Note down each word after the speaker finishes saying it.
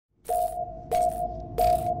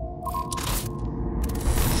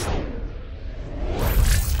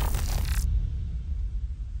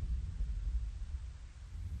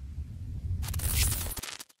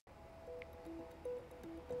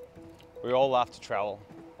We all love to travel.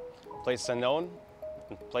 Places unknown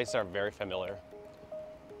and places are very familiar.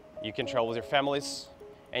 You can travel with your families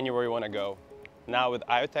anywhere you want to go. Now with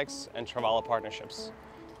IoTeX and Travala partnerships,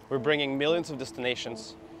 we're bringing millions of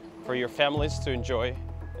destinations for your families to enjoy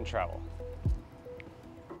and travel.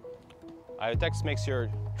 IoTeX makes your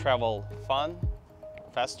travel fun,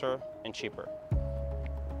 faster, and cheaper.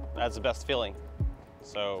 That's the best feeling.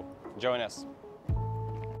 So join us.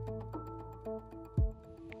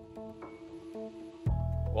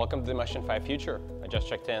 Welcome to the Machine 5 future. I just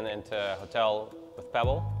checked into a hotel with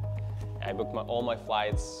Pebble. I booked all my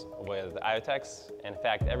flights with IoTeX. In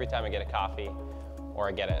fact, every time I get a coffee or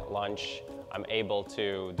I get a lunch, I'm able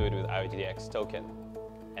to do it with IoTeX token.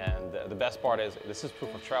 And the best part is this is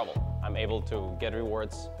proof of travel. I'm able to get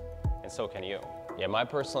rewards, and so can you. Yeah, my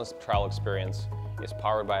personal travel experience is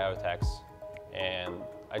powered by IoTeX and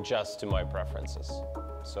adjusts to my preferences.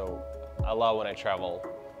 So I love when I travel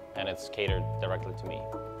and it's catered directly to me.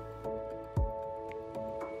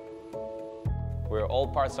 We're all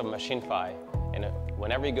parts of Machine 5, and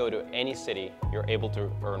whenever you go to any city, you're able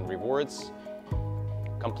to earn rewards,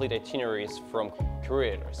 complete itineraries from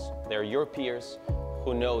curators. They're your peers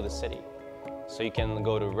who know the city. So you can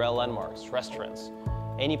go to rare landmarks, restaurants,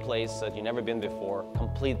 any place that you've never been before,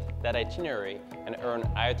 complete that itinerary and earn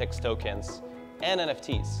IoTeX tokens and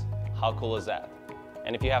NFTs. How cool is that?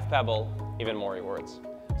 And if you have Pebble, even more rewards.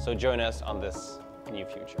 So join us on this new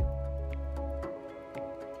future.